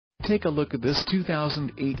Take a look at this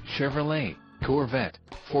 2008 Chevrolet Corvette.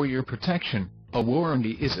 For your protection, a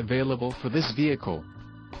warranty is available for this vehicle.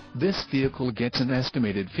 This vehicle gets an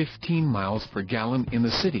estimated 15 miles per gallon in the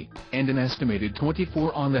city, and an estimated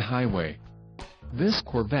 24 on the highway. This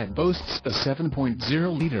Corvette boasts a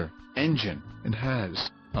 7.0-liter engine, and has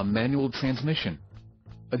a manual transmission.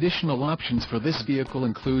 Additional options for this vehicle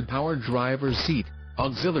include power driver's seat,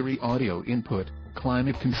 auxiliary audio input,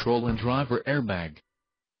 climate control and driver airbag.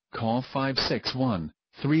 Call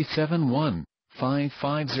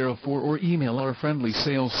 561-371-5504 or email our friendly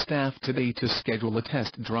sales staff today to schedule a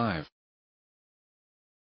test drive.